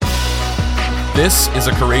This is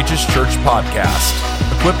a Courageous Church podcast,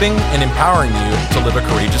 equipping and empowering you to live a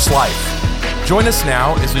courageous life. Join us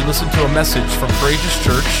now as we listen to a message from Courageous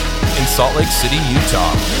Church in Salt Lake City,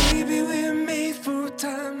 Utah.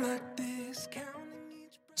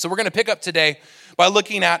 So we're going to pick up today by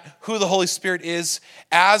looking at who the Holy Spirit is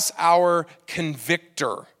as our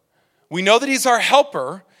convictor. We know that he's our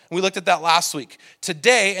helper. We looked at that last week.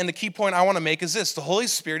 Today, and the key point I want to make is this: the Holy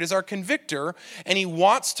Spirit is our convictor, and he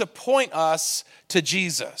wants to point us to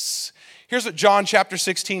Jesus. Here's what John chapter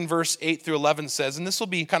 16, verse 8 through 11 says, and this will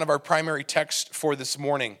be kind of our primary text for this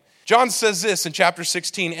morning. John says this in chapter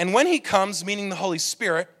 16, "And when he comes," meaning the Holy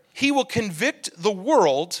Spirit, "he will convict the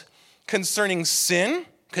world concerning sin,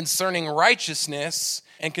 concerning righteousness,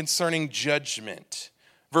 and concerning judgment."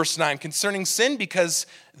 Verse 9, "Concerning sin, because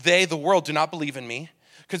they, the world, do not believe in me.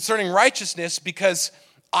 Concerning righteousness, because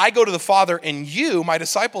I go to the Father and you, my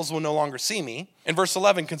disciples, will no longer see me." And verse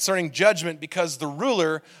 11, "Concerning judgment, because the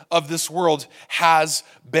ruler of this world has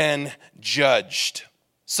been judged."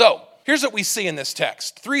 So, here's what we see in this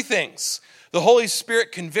text. Three things. The Holy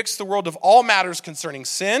Spirit convicts the world of all matters concerning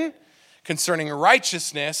sin, concerning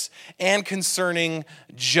righteousness, and concerning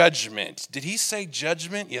judgment. Did he say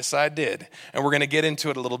judgment? Yes, I did. And we're going to get into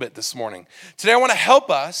it a little bit this morning. Today I want to help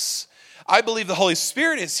us. I believe the Holy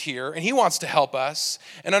Spirit is here, and he wants to help us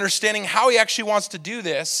in understanding how he actually wants to do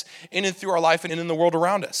this in and through our life and in the world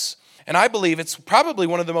around us. And I believe it's probably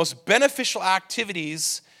one of the most beneficial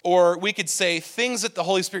activities, or we could say things that the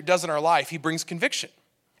Holy Spirit does in our life. He brings conviction.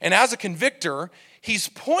 And as a convictor, he's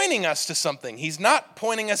pointing us to something. He's not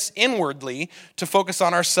pointing us inwardly to focus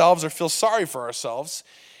on ourselves or feel sorry for ourselves.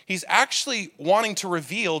 He's actually wanting to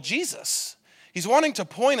reveal Jesus. He's wanting to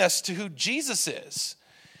point us to who Jesus is,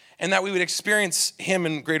 and that we would experience him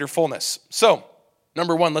in greater fullness. So,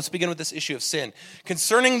 number one, let's begin with this issue of sin.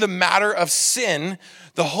 Concerning the matter of sin,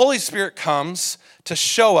 the Holy Spirit comes to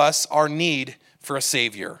show us our need for a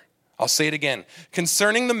Savior. I'll say it again.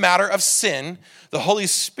 Concerning the matter of sin, the Holy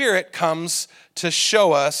Spirit comes to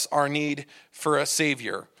show us our need for a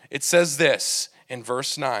Savior. It says this in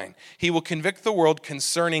verse 9, "He will convict the world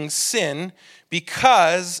concerning sin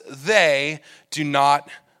because they do not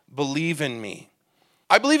believe in me."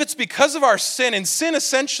 I believe it's because of our sin, and sin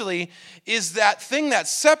essentially is that thing that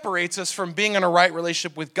separates us from being in a right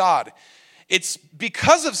relationship with God. It's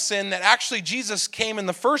because of sin that actually Jesus came in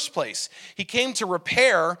the first place. He came to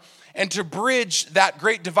repair and to bridge that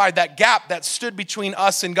great divide, that gap that stood between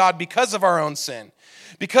us and God because of our own sin,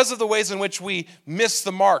 because of the ways in which we miss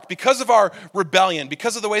the mark, because of our rebellion,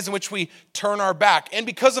 because of the ways in which we turn our back, and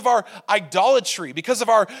because of our idolatry, because of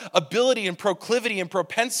our ability and proclivity and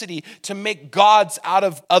propensity to make gods out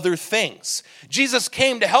of other things. Jesus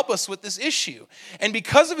came to help us with this issue. And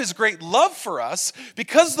because of his great love for us,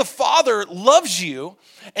 because the Father loves you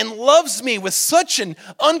and loves me with such an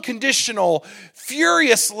unconditional,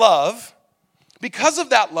 furious love, because of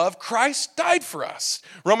that love, Christ died for us.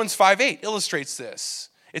 Romans 5:8 illustrates this.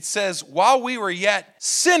 It says, "While we were yet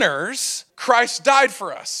sinners, Christ died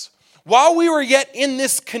for us." While we were yet in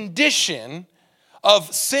this condition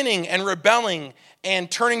of sinning and rebelling and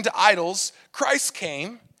turning to idols, Christ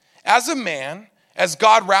came as a man, as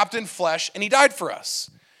God wrapped in flesh, and he died for us.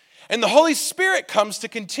 And the Holy Spirit comes to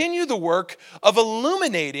continue the work of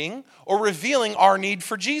illuminating or revealing our need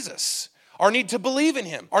for Jesus, our need to believe in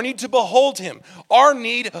him, our need to behold him, our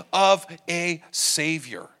need of a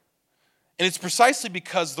Savior. And it's precisely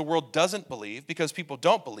because the world doesn't believe, because people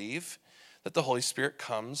don't believe, that the Holy Spirit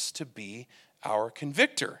comes to be our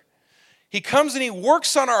convictor. He comes and he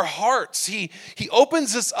works on our hearts. He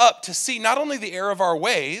opens us up to see not only the error of our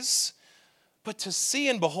ways, but to see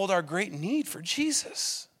and behold our great need for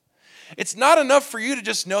Jesus. It's not enough for you to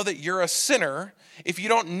just know that you're a sinner if you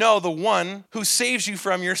don't know the one who saves you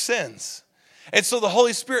from your sins. And so the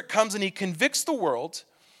Holy Spirit comes and he convicts the world,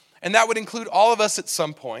 and that would include all of us at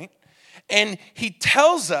some point. And he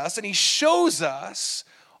tells us and he shows us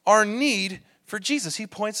our need for Jesus. He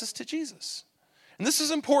points us to Jesus. And this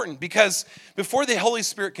is important because before the Holy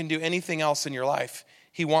Spirit can do anything else in your life,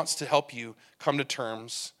 he wants to help you come to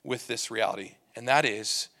terms with this reality. And that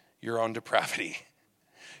is your own depravity,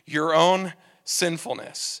 your own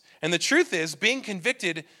sinfulness. And the truth is, being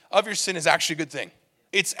convicted of your sin is actually a good thing.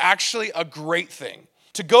 It's actually a great thing.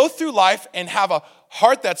 To go through life and have a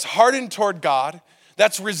heart that's hardened toward God,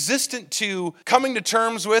 that's resistant to coming to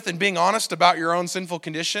terms with and being honest about your own sinful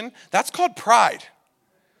condition, that's called pride.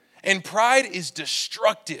 And pride is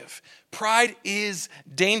destructive. Pride is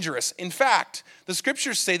dangerous. In fact, the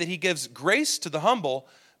scriptures say that he gives grace to the humble,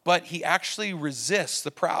 but he actually resists the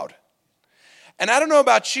proud. And I don't know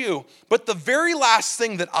about you, but the very last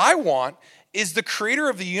thing that I want is the creator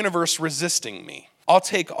of the universe resisting me? I'll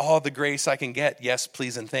take all the grace I can get. Yes,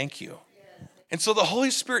 please, and thank you. And so the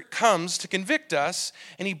Holy Spirit comes to convict us,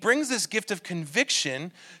 and he brings this gift of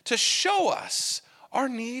conviction to show us our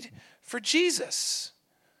need for Jesus,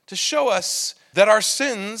 to show us that our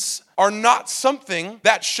sins are not something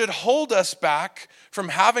that should hold us back from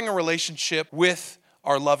having a relationship with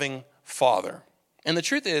our loving Father. And the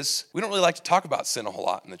truth is, we don't really like to talk about sin a whole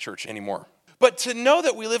lot in the church anymore. But to know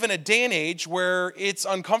that we live in a day and age where it's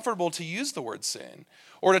uncomfortable to use the word sin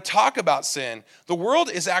or to talk about sin, the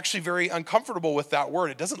world is actually very uncomfortable with that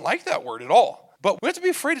word. It doesn't like that word at all. But we have to be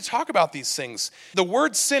afraid to talk about these things. The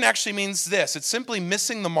word sin actually means this. It's simply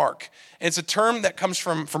missing the mark. And it's a term that comes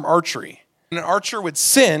from archery. When an archer would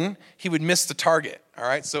sin, he would miss the target. All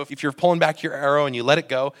right? So if you're pulling back your arrow and you let it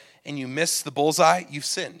go and you miss the bullseye, you've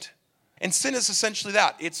sinned. And sin is essentially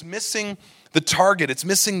that. It's missing the target. It's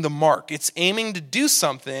missing the mark. It's aiming to do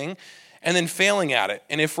something and then failing at it.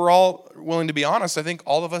 And if we're all willing to be honest, I think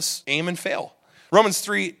all of us aim and fail. Romans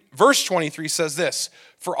 3, verse 23 says this,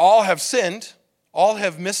 "For all have sinned, all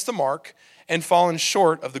have missed the mark, and fallen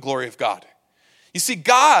short of the glory of God." You see,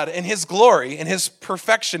 God and his glory and his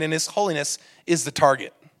perfection and his holiness is the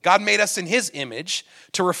target. God made us in his image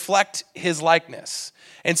to reflect his likeness.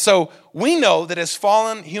 And so we know that as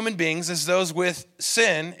fallen human beings, as those with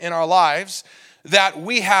sin in our lives, that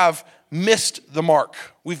we have missed the mark.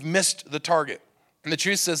 We've missed the target. And the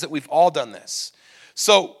truth says that we've all done this.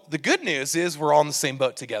 So the good news is we're all in the same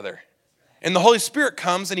boat together. And the Holy Spirit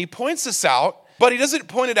comes and he points us out, but he doesn't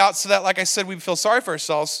point it out so that, like I said, we feel sorry for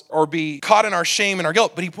ourselves or be caught in our shame and our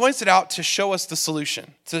guilt. But he points it out to show us the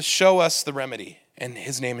solution, to show us the remedy. And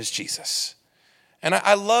his name is Jesus. And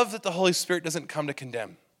I love that the Holy Spirit doesn't come to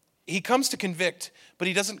condemn. He comes to convict, but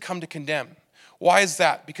he doesn't come to condemn. Why is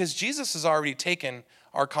that? Because Jesus has already taken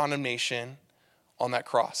our condemnation on that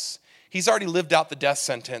cross. He's already lived out the death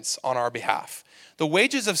sentence on our behalf. The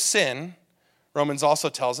wages of sin, Romans also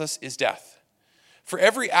tells us, is death. For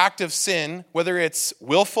every act of sin, whether it's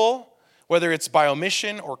willful, whether it's by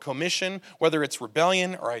omission or commission, whether it's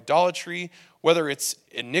rebellion or idolatry, whether it's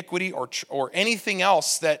iniquity or anything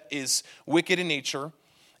else that is wicked in nature,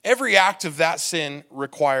 every act of that sin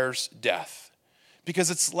requires death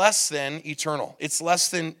because it's less than eternal. It's less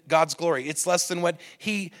than God's glory. It's less than what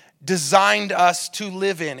he designed us to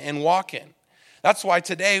live in and walk in. That's why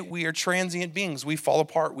today we are transient beings. We fall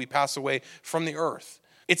apart. We pass away from the earth.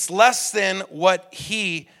 It's less than what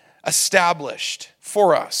he established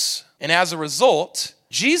for us. And as a result,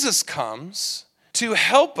 Jesus comes to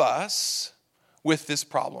help us with this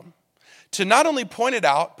problem, to not only point it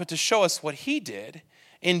out, but to show us what he did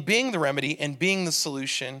in being the remedy and being the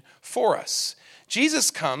solution for us. Jesus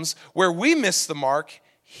comes where we miss the mark,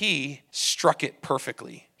 he struck it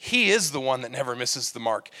perfectly. He is the one that never misses the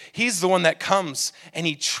mark. He's the one that comes and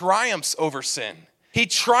he triumphs over sin. He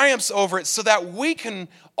triumphs over it so that we can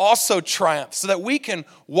also triumph, so that we can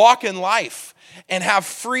walk in life and have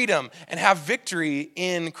freedom and have victory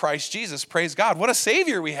in Christ Jesus. Praise God. What a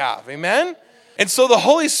Savior we have. Amen? And so the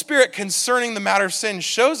Holy Spirit concerning the matter of sin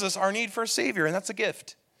shows us our need for a Savior, and that's a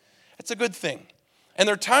gift. It's a good thing. And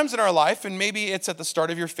there are times in our life, and maybe it's at the start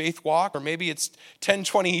of your faith walk, or maybe it's 10,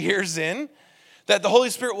 20 years in, that the Holy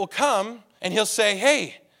Spirit will come and he'll say,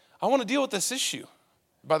 hey, I want to deal with this issue.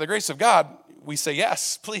 By the grace of God, we say,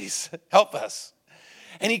 yes, please help us.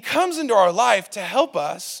 And he comes into our life to help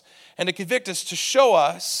us and to convict us, to show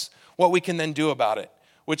us what we can then do about it,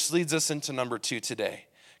 which leads us into number 2 today.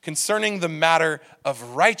 Concerning the matter of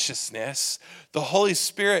righteousness, the Holy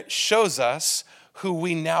Spirit shows us who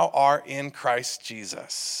we now are in Christ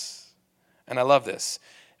Jesus. And I love this.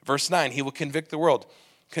 Verse 9, he will convict the world.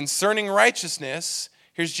 Concerning righteousness,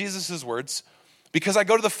 here's Jesus' words, because I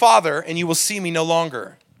go to the Father and you will see me no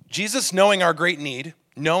longer. Jesus, knowing our great need,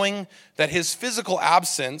 knowing that his physical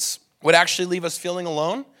absence would actually leave us feeling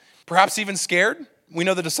alone, perhaps even scared. We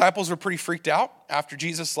know the disciples were pretty freaked out after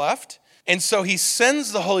Jesus left. And so he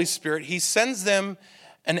sends the Holy Spirit, he sends them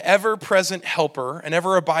an ever-present helper, an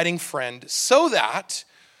ever-abiding friend, so that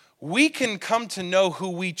we can come to know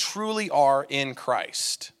who we truly are in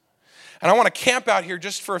Christ. And I want to camp out here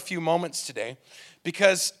just for a few moments today,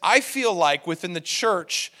 because I feel like within the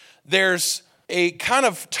church, there's a kind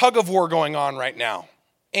of tug of war going on right now.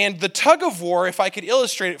 And the tug of war, if I could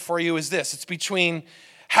illustrate it for you, is this. It's between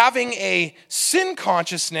having a sin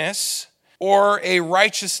consciousness or a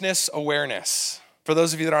righteousness awareness. For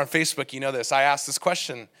those of you that are on Facebook, you know this. I asked this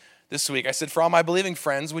question this week. I said, for all my believing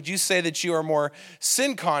friends, would you say that you are more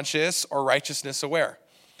sin conscious or righteousness aware?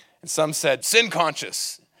 And some said sin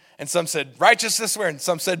conscious. And some said righteousness aware. And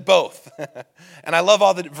some said both. And I love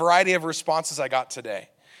all the variety of responses I got today.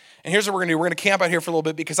 And here's what we're going to do. We're going to camp out here for a little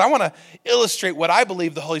bit because I want to illustrate what I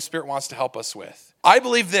believe the Holy Spirit wants to help us with. I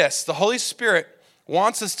believe this. The Holy Spirit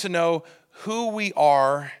wants us to know who we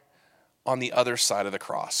are on the other side of the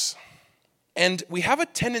cross. And we have a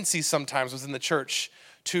tendency sometimes within the church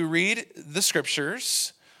to read the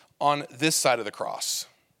scriptures on this side of the cross,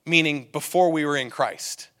 meaning before we were in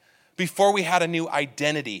Christ, before we had a new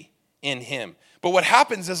identity in him. But what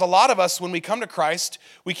happens is a lot of us, when we come to Christ,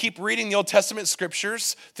 we keep reading the Old Testament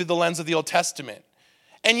scriptures through the lens of the Old Testament.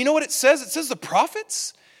 And you know what it says? It says the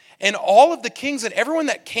prophets and all of the kings and everyone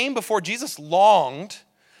that came before Jesus longed.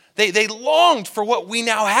 They longed for what we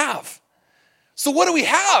now have. So what do we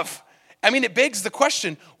have? I mean, it begs the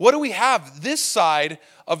question, what do we have this side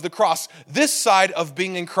of the cross, this side of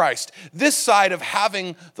being in Christ, this side of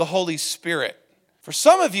having the Holy Spirit? For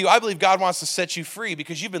some of you, I believe God wants to set you free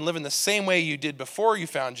because you've been living the same way you did before you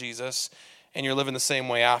found Jesus, and you're living the same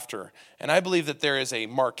way after. And I believe that there is a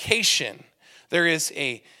marcation, there is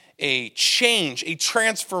a change, a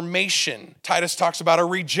transformation. Titus talks about a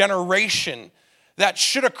regeneration that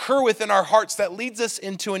should occur within our hearts that leads us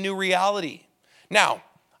into a new reality. Now,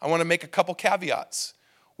 I want to make a couple caveats.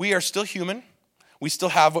 We are still human. We still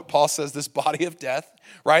have what Paul says, this body of death,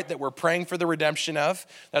 right, that we're praying for the redemption of,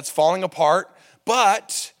 that's falling apart.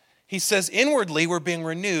 But he says inwardly we're being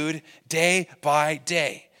renewed day by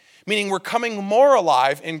day, meaning we're coming more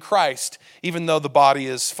alive in Christ, even though the body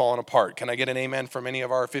is falling apart. Can I get an amen from any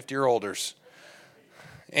of our 50-year-olders?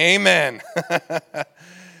 Amen.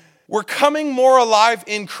 We're coming more alive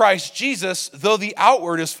in Christ Jesus, though the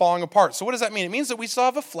outward is falling apart. So what does that mean? It means that we still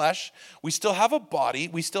have a flesh, we still have a body,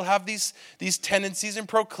 we still have these tendencies and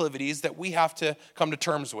proclivities that we have to come to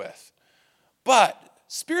terms with. But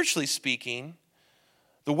spiritually speaking,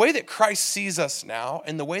 the way that Christ sees us now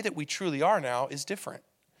and the way that we truly are now is different.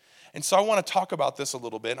 And so I want to talk about this a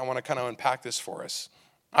little bit. I want to kind of unpack this for us.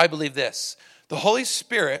 I believe this. The Holy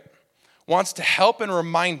Spirit wants to help and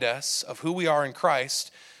remind us of who we are in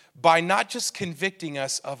Christ by not just convicting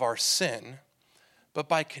us of our sin, but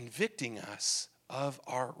by convicting us of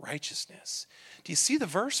our righteousness. Do you see the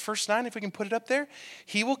verse, verse 9, if we can put it up there?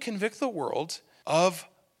 He will convict the world of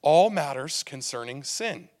all matters concerning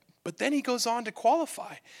sin. But then he goes on to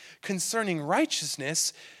qualify concerning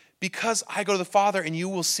righteousness, because I go to the Father and you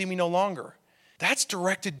will see me no longer. That's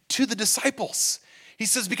directed to the disciples. He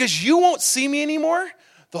says, because you won't see me anymore,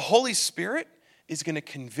 the Holy Spirit is going to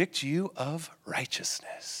convict you of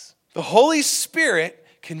righteousness. The Holy Spirit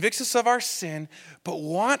convicts us of our sin, but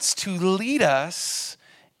wants to lead us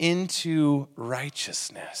into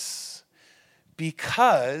righteousness.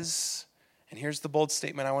 Because, and here's the bold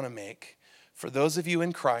statement I want to make, for those of you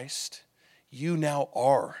in Christ, you now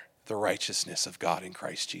are the righteousness of God in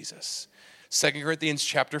Christ Jesus. 2 Corinthians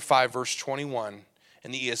chapter 5, verse 21,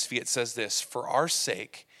 in the ESV it says this, for our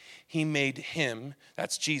sake, he made him,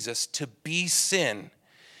 that's Jesus, to be sin,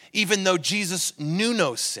 even though Jesus knew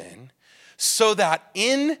no sin, so that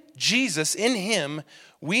in Jesus, in him,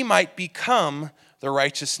 we might become the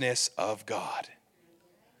righteousness of God.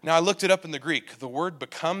 Now, I looked it up in the Greek. The word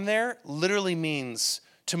become there literally means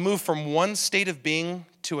to move from one state of being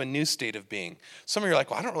to a new state of being. Some of you are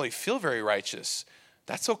like, well, I don't really feel very righteous.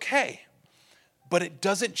 That's okay. But it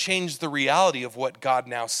doesn't change the reality of what God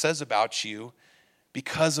now says about you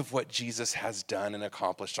because of what Jesus has done and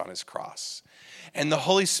accomplished on his cross. And the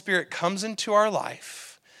Holy Spirit comes into our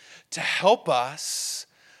life to help us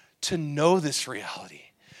to know this reality,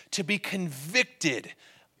 to be convicted.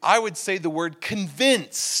 I would say the word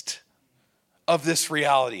convinced of this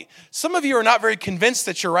reality. Some of you are not very convinced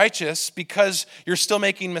that you're righteous because you're still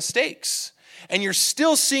making mistakes and you're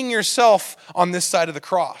still seeing yourself on this side of the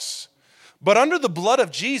cross. But under the blood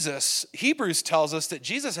of Jesus, Hebrews tells us that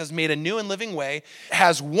Jesus has made a new and living way,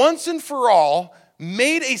 has once and for all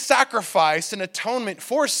made a sacrifice and atonement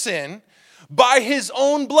for sin by his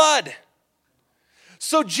own blood.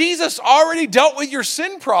 So Jesus already dealt with your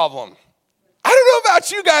sin problem. I don't know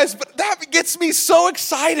about you guys, but that gets me so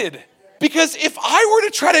excited. Because if I were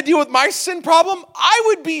to try to deal with my sin problem, I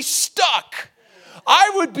would be stuck.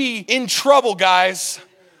 I would be in trouble, guys.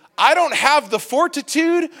 I don't have the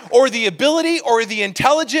fortitude or the ability or the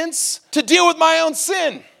intelligence to deal with my own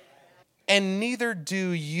sin. And neither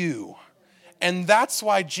do you. And that's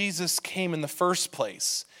why Jesus came in the first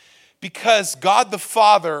place. Because God the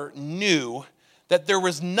Father knew that there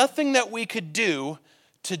was nothing that we could do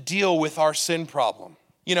to deal with our sin problem.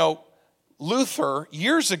 You know, Luther,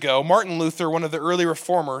 years ago, Martin Luther, one of the early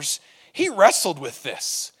reformers, he wrestled with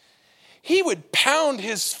this. He would pound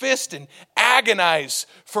his fist and agonize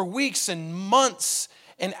for weeks and months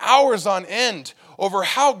and hours on end over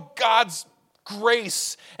how God's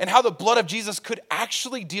grace and how the blood of Jesus could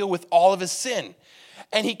actually deal with all of his sin.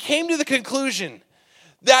 And he came to the conclusion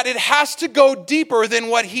that it has to go deeper than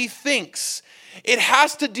what he thinks. It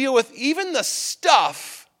has to deal with even the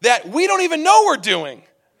stuff that we don't even know we're doing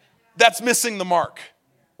that's missing the mark,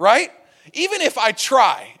 right? Even if I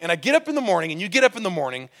try and I get up in the morning and you get up in the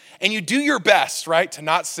morning and you do your best, right, to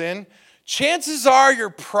not sin, chances are you're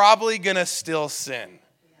probably going to still sin.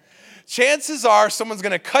 Chances are someone's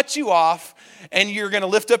going to cut you off and you're going to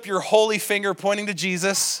lift up your holy finger pointing to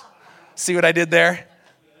Jesus. See what I did there?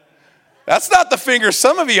 That's not the finger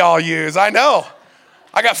some of y'all use, I know.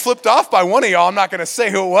 I got flipped off by one of y'all. I'm not going to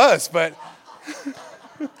say who it was, but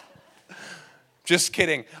just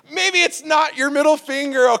kidding. Maybe it's not your middle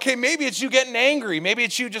finger. Okay, maybe it's you getting angry. Maybe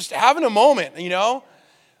it's you just having a moment, you know.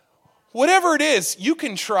 Whatever it is, you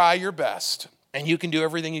can try your best and you can do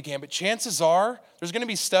everything you can, but chances are there's going to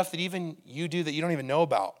be stuff that even you do that you don't even know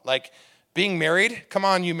about. Like being married. Come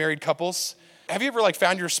on, you married couples. Have you ever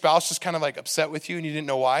found your spouse just kind of upset with you and you didn't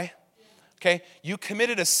know why? Okay, you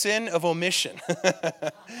committed a sin of omission.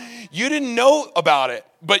 You didn't know about it,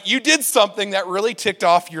 but you did something that really ticked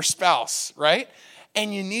off your spouse, right?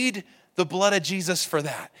 And you need the blood of Jesus for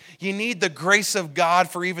that. You need the grace of God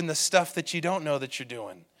for even the stuff that you don't know that you're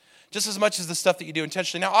doing, just as much as the stuff that you do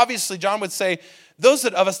intentionally. Now, obviously, John would say, those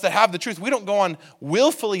of us that have the truth, we don't go on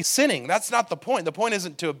willfully sinning. That's not the point. The point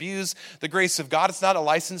isn't to abuse the grace of God. It's not a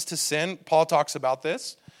license to sin. Paul talks about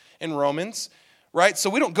this in Romans. Right? So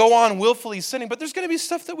we don't go on willfully sinning, but there's going to be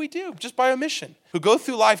stuff that we do just by omission. Who go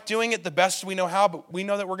through life doing it the best we know how, but we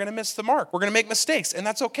know that we're going to miss the mark. We're going to make mistakes, and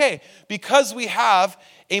that's okay because we have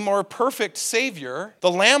a more perfect Savior,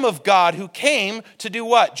 the Lamb of God, who came to do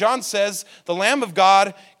what? John says the Lamb of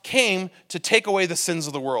God came to take away the sins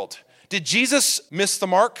of the world. Did Jesus miss the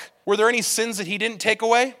mark? Were there any sins that he didn't take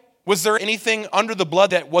away? Was there anything under the blood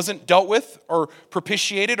that wasn't dealt with or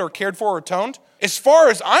propitiated or cared for or atoned? As far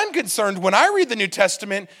as I'm concerned, when I read the New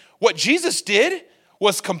Testament, what Jesus did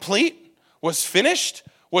was complete, was finished,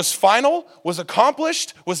 was final, was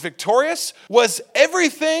accomplished, was victorious, was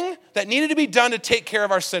everything that needed to be done to take care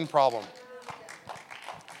of our sin problem.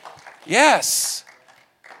 Yes.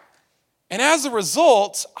 And as a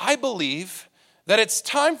result, I believe that it's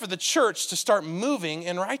time for the church to start moving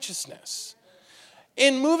in righteousness.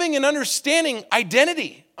 In moving and understanding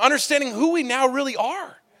identity, understanding who we now really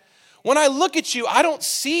are. When I look at you, I don't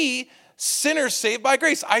see sinners saved by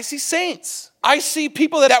grace. I see saints. I see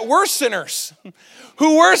people that were sinners,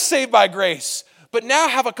 who were saved by grace, but now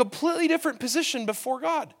have a completely different position before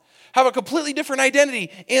God, have a completely different identity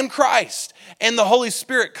in Christ. And the Holy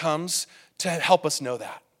Spirit comes to help us know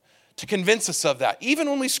that, to convince us of that. Even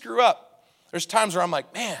when we screw up, there's times where I'm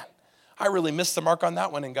like, man, I really missed the mark on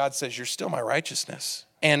that one. And God says, you're still my righteousness.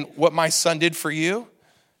 And what my son did for you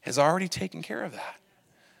has already taken care of that.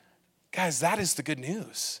 Guys, that is the good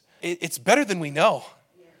news. It's better than we know.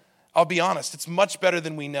 I'll be honest, it's much better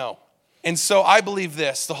than we know. And so I believe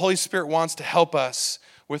this, the Holy Spirit wants to help us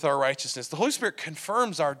with our righteousness. The Holy Spirit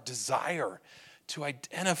confirms our desire to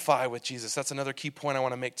identify with Jesus. That's another key point I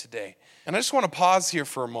want to make today. And I just want to pause here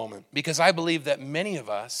for a moment because I believe that many of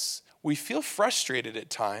us, we feel frustrated at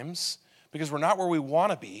times because we're not where we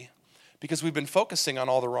want to be because we've been focusing on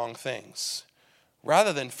all the wrong things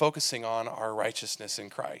rather than focusing on our righteousness in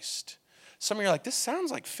Christ. Some of you are like, this sounds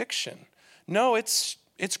like fiction. No, it's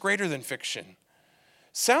greater than fiction.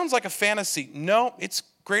 Sounds like a fantasy. No, it's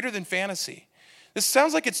greater than fantasy. This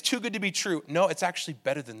sounds like it's too good to be true. No, it's actually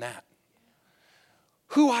better than that.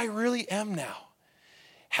 Who I really am now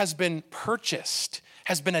has been purchased,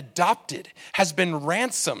 has been adopted, has been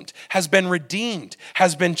ransomed, has been redeemed,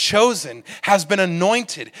 has been chosen, has been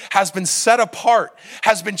anointed, has been set apart,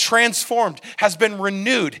 has been transformed, has been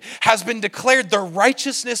renewed, has been declared the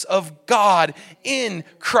righteousness of God in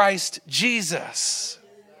Christ Jesus.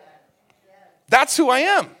 That's who I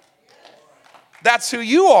am. That's who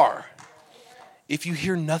you are. If you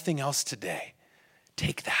hear nothing else today,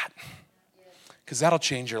 take that, because that'll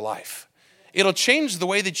change your life. It'll change the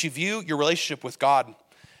way that you view your relationship with God.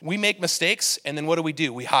 We make mistakes, and then what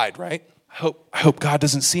do? We hide, right? I hope God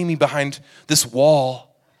doesn't see me behind this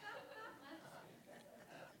wall.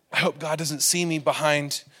 I hope God doesn't see me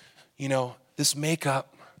behind, this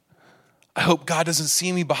makeup. I hope God doesn't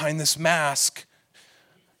see me behind this mask.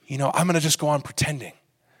 I'm going to just go on pretending.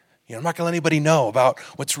 I'm not going to let anybody know about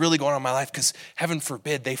what's really going on in my life because heaven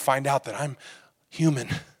forbid they find out that I'm human.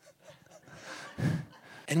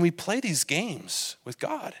 And we play these games with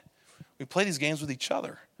God. We play these games with each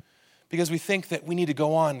other because we think that we need to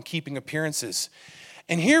go on keeping appearances.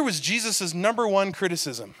 And here was Jesus' number one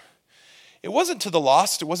criticism. It wasn't to the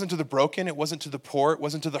lost, it wasn't to the broken, it wasn't to the poor, it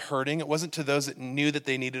wasn't to the hurting, it wasn't to those that knew that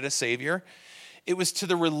they needed a savior. It was to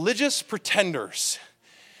the religious pretenders.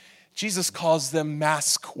 Jesus calls them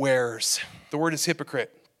mask wearers. The word is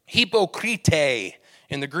hypocrite. Hypokrite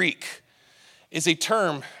in the Greek is a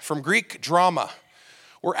term from Greek drama,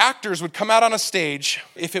 where actors would come out on a stage.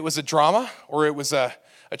 If it was a drama or it was a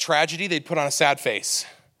tragedy, they'd put on a sad face.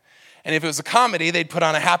 And if it was a comedy, they'd put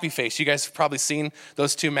on a happy face. You guys have probably seen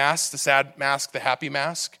those two masks, the sad mask, the happy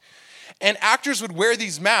mask. And actors would wear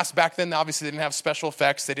these masks. Back then, obviously, they didn't have special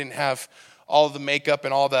effects. They didn't have all of the makeup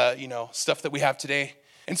and all the, stuff that we have today.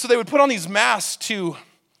 And so they would put on these masks to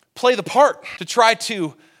play the part, to try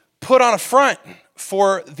to put on a front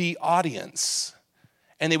for the audience.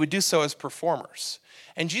 And they would do so as performers.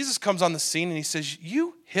 And Jesus comes on the scene and he says,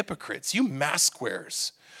 you hypocrites, you mask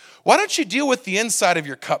wearers, why don't you deal with the inside of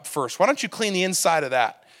your cup first? Why don't you clean the inside of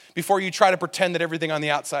that before you try to pretend that everything on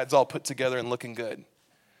the outside is all put together and looking good?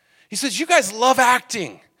 He says, you guys love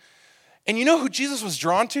acting. And you know who Jesus was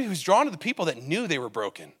drawn to? He was drawn to the people that knew they were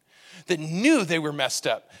broken, that knew they were messed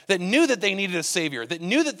up, that knew that they needed a savior, that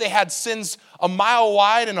knew that they had sins a mile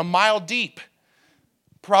wide and a mile deep.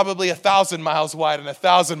 Probably 1,000 miles wide and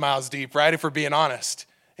 1,000 miles deep, right? If we're being honest.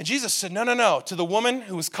 And Jesus said, no. To the woman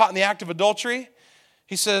who was caught in the act of adultery,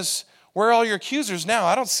 he says, where are all your accusers now?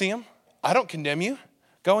 I don't see them. I don't condemn you.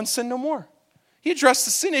 Go and sin no more. He addressed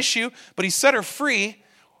the sin issue, but he set her free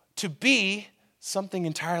to be something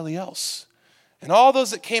entirely else. And all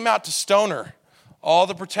those that came out to stone her, all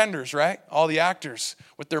the pretenders, right? All the actors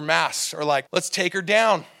with their masks are like, let's take her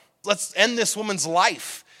down. Let's end this woman's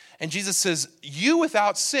life. And Jesus says, you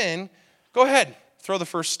without sin, go ahead, throw the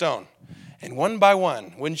first stone. And one by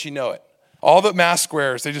one, wouldn't you know it, all the mask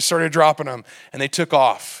wearers, they just started dropping them and they took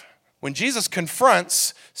off. When Jesus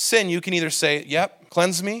confronts sin, you can either say, yep,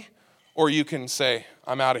 cleanse me, or you can say,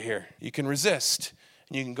 I'm out of here. You can resist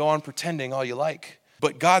and you can go on pretending all you like.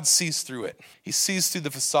 But God sees through it. He sees through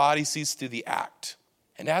the facade. He sees through the act.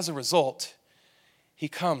 And as a result, he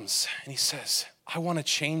comes and he says, I want to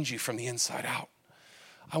change you from the inside out.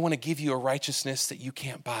 I want to give you a righteousness that you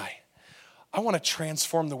can't buy. I want to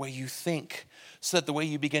transform the way you think so that the way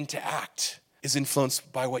you begin to act is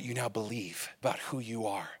influenced by what you now believe about who you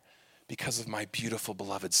are because of my beautiful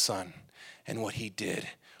beloved Son and what he did.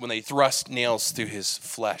 When they thrust nails through his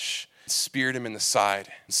flesh, speared him in the side,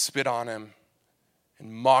 and spit on him,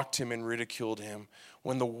 and mocked him and ridiculed him,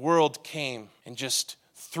 when the world came and just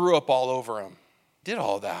threw up all over him, did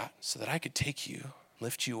all that so that I could take you,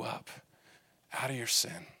 lift you up out of your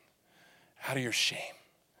sin, out of your shame,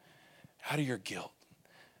 out of your guilt,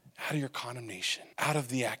 out of your condemnation, out of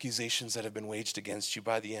the accusations that have been waged against you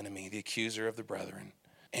by the enemy, the accuser of the brethren,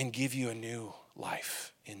 and give you a new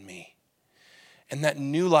life in me. And that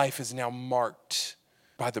new life is now marked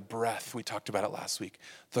by the breath. We talked about it last week.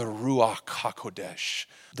 The Ruach HaKodesh,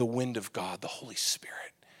 the wind of God, the Holy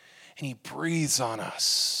Spirit. And he breathes on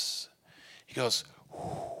us. He goes,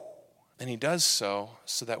 whoo. And he does so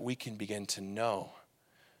that we can begin to know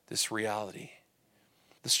this reality.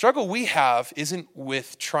 The struggle we have isn't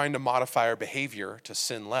with trying to modify our behavior to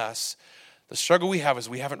sin less. The struggle we have is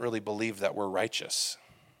we haven't really believed that we're righteous.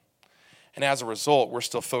 And as a result, we're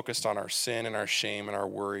still focused on our sin and our shame and our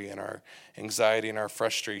worry and our anxiety and our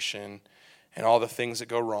frustration and all the things that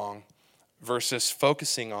go wrong versus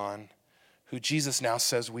focusing on who Jesus now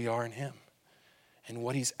says we are in him and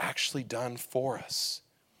what he's actually done for us.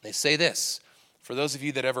 They say this, for those of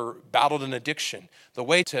you that ever battled an addiction, the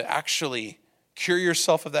way to actually cure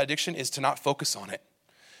yourself of that addiction is to not focus on it.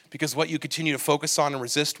 Because what you continue to focus on and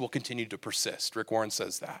resist will continue to persist. Rick Warren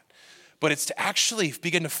says that. But it's to actually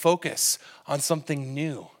begin to focus on something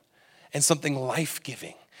new and something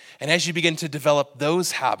life-giving. And as you begin to develop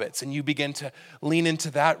those habits and you begin to lean into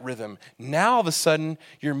that rhythm, now all of a sudden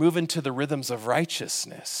you're moving to the rhythms of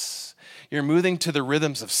righteousness. You're moving to the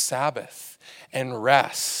rhythms of Sabbath and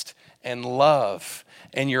rest and love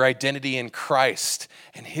and your identity in Christ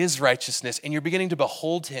and his righteousness, and you're beginning to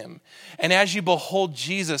behold him. And as you behold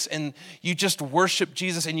Jesus and you just worship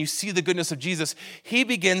Jesus and you see the goodness of Jesus, he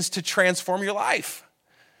begins to transform your life.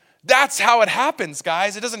 That's how it happens,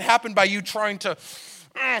 guys. It doesn't happen by you trying to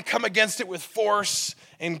come against it with force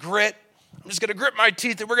and grit. I'm just going to grit my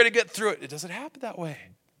teeth and we're going to get through it. It doesn't happen that way.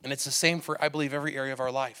 And it's the same for, I believe, every area of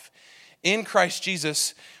our life. In Christ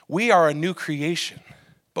Jesus, we are a new creation,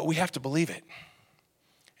 but we have to believe it.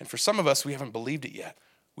 And for some of us, we haven't believed it yet.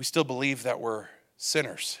 We still believe that we're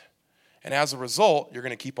sinners. And as a result, you're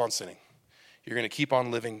going to keep on sinning. You're going to keep on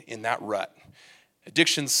living in that rut.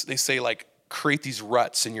 Addictions, they say, like, create these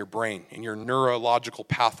ruts in your brain, in your neurological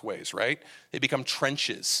pathways, right? They become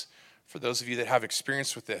trenches. For those of you that have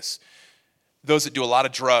experience with this, those that do a lot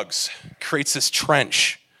of drugs, creates this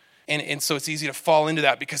trench. And so it's easy to fall into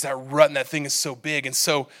that because that rut and that thing is so big. And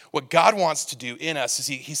so what God wants to do in us is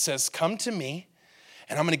he says, come to me,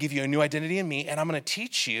 and I'm going to give you a new identity in me, and I'm going to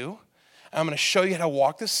teach you, and I'm going to show you how to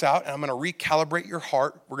walk this out, and I'm going to recalibrate your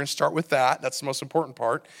heart. We're going to start with that. That's the most important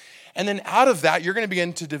part. And then out of that, you're going to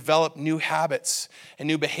begin to develop new habits and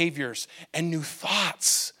new behaviors and new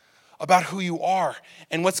thoughts about who you are.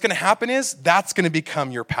 And what's going to happen is that's going to become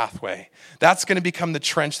your pathway. That's going to become the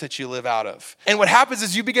trench that you live out of. And what happens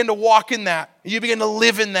is you begin to walk in that. You begin to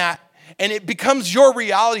live in that. And it becomes your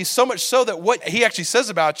reality, so much so that what he actually says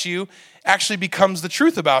about you actually becomes the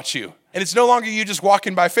truth about you. And it's no longer you just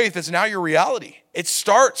walking by faith. It's now your reality. It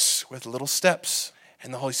starts with little steps.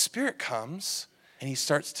 And the Holy Spirit comes and he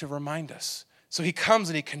starts to remind us. So he comes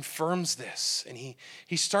and he confirms this, and he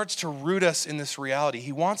starts to root us in this reality.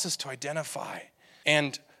 He wants us to identify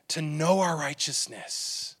and to know our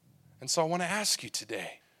righteousness. And so I want to ask you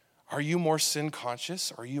today, are you more sin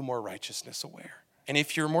conscious or are you more righteousness aware? And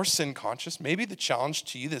if you're more sin conscious, maybe the challenge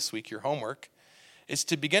to you this week, your homework, is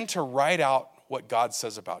to begin to write out what God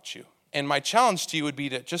says about you. And my challenge to you would be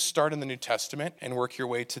to just start in the New Testament and work your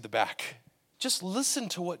way to the back. Just listen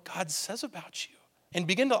to what God says about you. And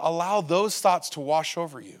begin to allow those thoughts to wash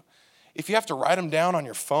over you. If you have to write them down on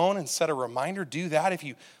your phone and set a reminder, do that. If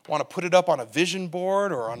you want to put it up on a vision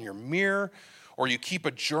board or on your mirror, or you keep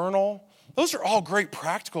a journal, those are all great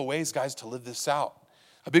practical ways, guys, to live this out.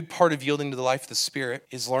 A big part of yielding to the life of the Spirit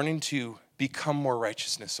is learning to become more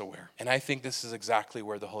righteousness aware. And I think this is exactly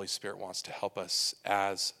where the Holy Spirit wants to help us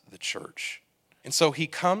as the church. And so he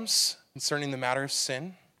comes concerning the matter of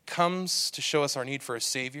sin, comes to show us our need for a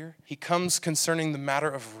Savior. He comes concerning the matter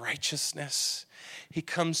of righteousness. He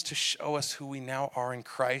comes to show us who we now are in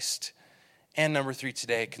Christ. And number 3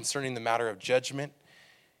 today, concerning the matter of judgment,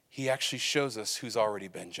 he actually shows us who's already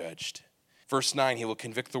been judged. Verse 9, he will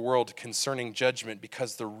convict the world concerning judgment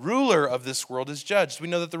because the ruler of this world is judged. We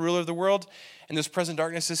know that the ruler of the world in this present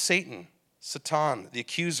darkness is Satan, Satan, the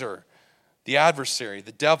accuser, the adversary,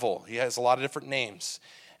 the devil. He has a lot of different names.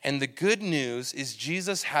 And the good news is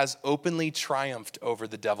Jesus has openly triumphed over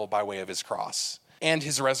the devil by way of his cross and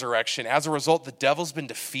his resurrection. As a result, the devil's been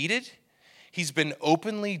defeated. He's been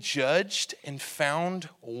openly judged and found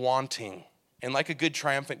wanting. And like a good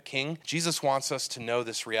triumphant king, Jesus wants us to know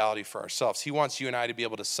this reality for ourselves. He wants you and I to be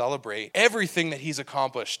able to celebrate everything that he's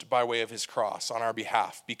accomplished by way of his cross on our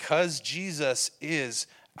behalf because Jesus is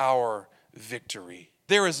our victory.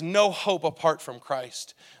 There is no hope apart from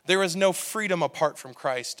Christ. There is no freedom apart from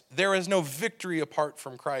Christ. There is no victory apart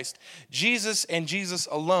from Christ. Jesus and Jesus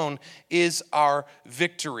alone is our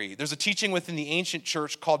victory. There's a teaching within the ancient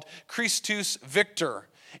church called Christus Victor,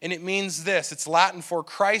 and it means this. It's Latin for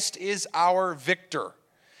Christ is our victor.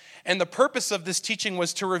 And the purpose of this teaching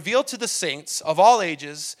was to reveal to the saints of all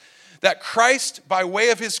ages that Christ, by way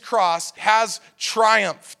of his cross, has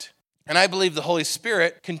triumphed. And I believe the Holy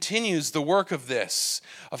Spirit continues the work of this,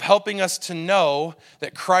 of helping us to know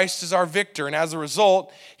that Christ is our victor. And as a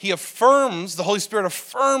result, the Holy Spirit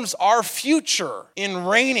affirms our future in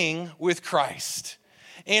reigning with Christ,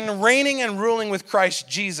 in reigning and ruling with Christ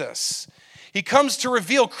Jesus. He comes to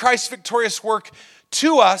reveal Christ's victorious work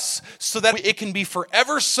to us so that it can be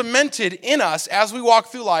forever cemented in us as we walk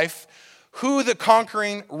through life who the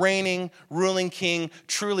conquering, reigning, ruling king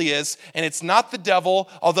truly is. And it's not the devil,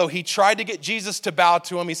 although he tried to get Jesus to bow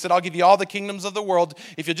to him. He said, I'll give you all the kingdoms of the world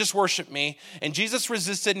if you'll just worship me. And Jesus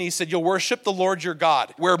resisted and he said, you'll worship the Lord your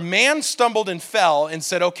God. Where man stumbled and fell and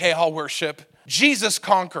said, okay, I'll worship, Jesus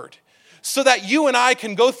conquered. So that you and I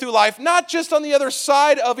can go through life, not just on the other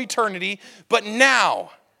side of eternity, but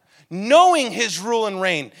now, knowing his rule and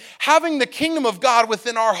reign, having the kingdom of God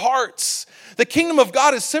within our hearts. The kingdom of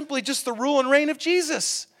God is simply just the rule and reign of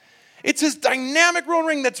Jesus. It's his dynamic rule and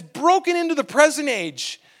reign that's broken into the present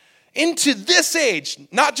age, into this age,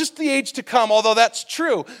 not just the age to come, although that's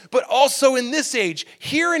true, but also in this age,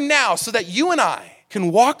 here and now, so that you and I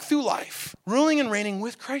can walk through life, ruling and reigning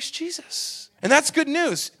with Christ Jesus. And that's good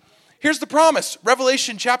news. Here's the promise,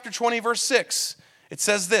 Revelation chapter 20, verse 6. It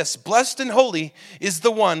says this, blessed and holy is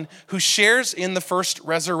the one who shares in the first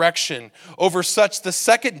resurrection. Over such the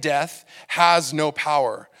second death has no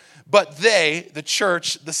power. But they, the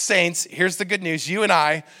church, the saints, here's the good news, you and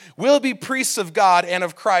I, will be priests of God and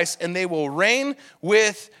of Christ, and they will reign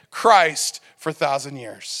with Christ for 1,000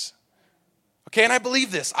 years. Okay, and I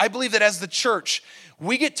believe this. I believe that as the church,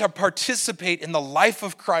 we get to participate in the life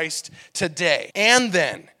of Christ today and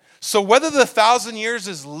then. So whether the 1,000 years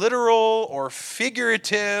is literal or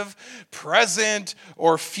figurative, present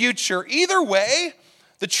or future, either way,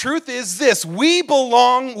 the truth is this, we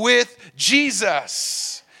belong with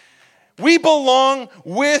Jesus. We belong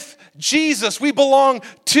with Jesus. We belong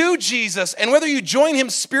to Jesus. And whether you join him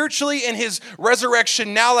spiritually in his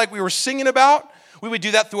resurrection now, like we were singing about, we would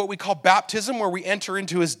do that through what we call baptism, where we enter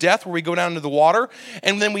into his death, where we go down into the water,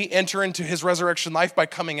 and then we enter into his resurrection life by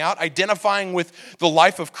coming out, identifying with the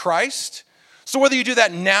life of Christ. So whether you do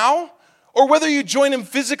that now, or whether you join him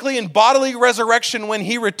physically in bodily resurrection when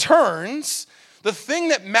he returns, the thing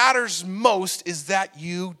that matters most is that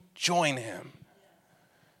you join him.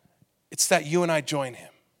 It's that you and I join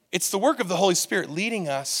him. It's the work of the Holy Spirit leading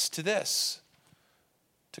us to this,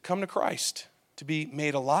 to come to Christ, to be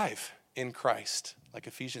made alive in Christ, like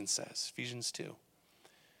Ephesians says, Ephesians 2.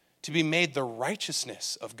 To be made the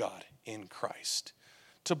righteousness of God in Christ,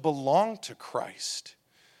 to belong to Christ,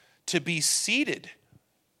 to be seated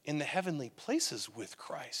in the heavenly places with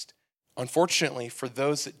Christ. Unfortunately, for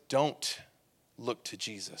those that don't look to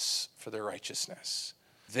Jesus for their righteousness,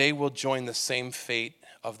 they will join the same fate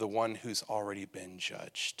of the one who's already been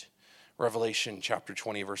judged. Revelation chapter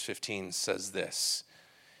 20, verse 15 says this: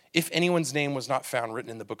 if anyone's name was not found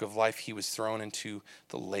written in the book of life, he was thrown into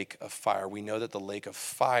the lake of fire. We know that the lake of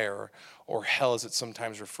fire, or hell as it's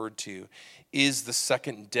sometimes referred to, is the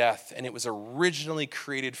second death. And it was originally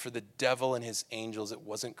created for the devil and his angels. It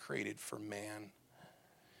wasn't created for man.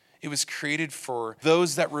 It was created for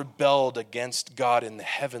those that rebelled against God in the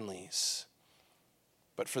heavenlies.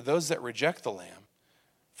 But for those that reject the Lamb,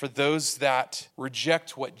 for those that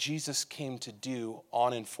reject what Jesus came to do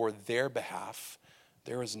on and for their behalf,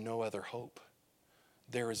 there is no other hope.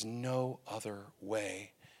 There is no other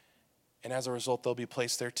way. And as a result, they'll be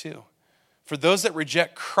placed there too. For those that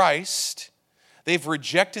reject Christ, they've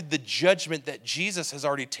rejected the judgment that Jesus has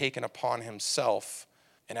already taken upon himself.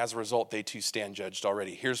 And as a result, they too stand judged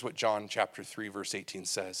already. Here's what John chapter 3, verse 18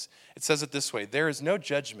 says. It says it this way: there is no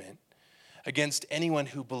judgment against anyone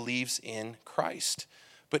who believes in Christ,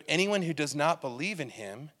 but anyone who does not believe in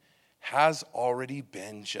him has already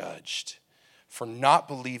been judged for not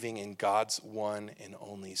believing in God's one and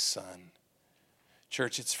only Son.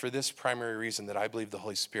 Church, it's for this primary reason that I believe the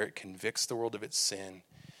Holy Spirit convicts the world of its sin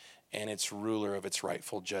and its ruler of its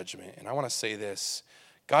rightful judgment. And I want to say this: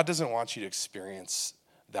 God doesn't want you to experience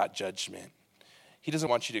that judgment. He doesn't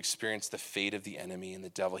want you to experience the fate of the enemy and the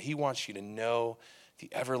devil. He wants you to know the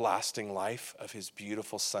everlasting life of his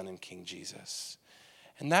beautiful Son and King Jesus.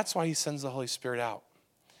 And that's why he sends the Holy Spirit out.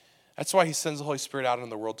 That's why he sends the Holy Spirit out into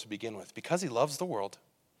the world to begin with, because he loves the world.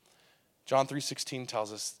 John 3:16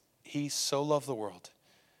 tells us he so loved the world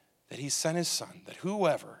that he sent his Son, that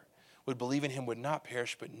whoever would believe in him would not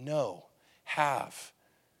perish, but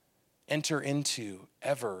enter into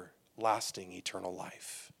everlasting eternal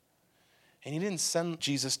life. And he didn't send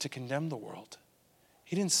Jesus to condemn the world.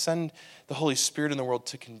 He didn't send the Holy Spirit in the world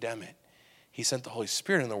to condemn it. He sent the Holy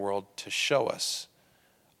Spirit in the world to show us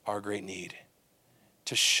our great need,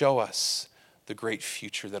 to show us the great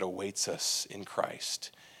future that awaits us in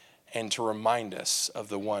Christ, and to remind us of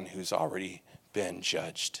the one who's already been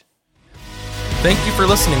judged. Thank you for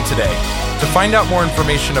listening today. To find out more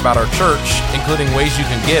information about our church, including ways you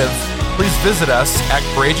can give, please visit us at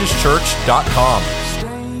courageouschurch.com.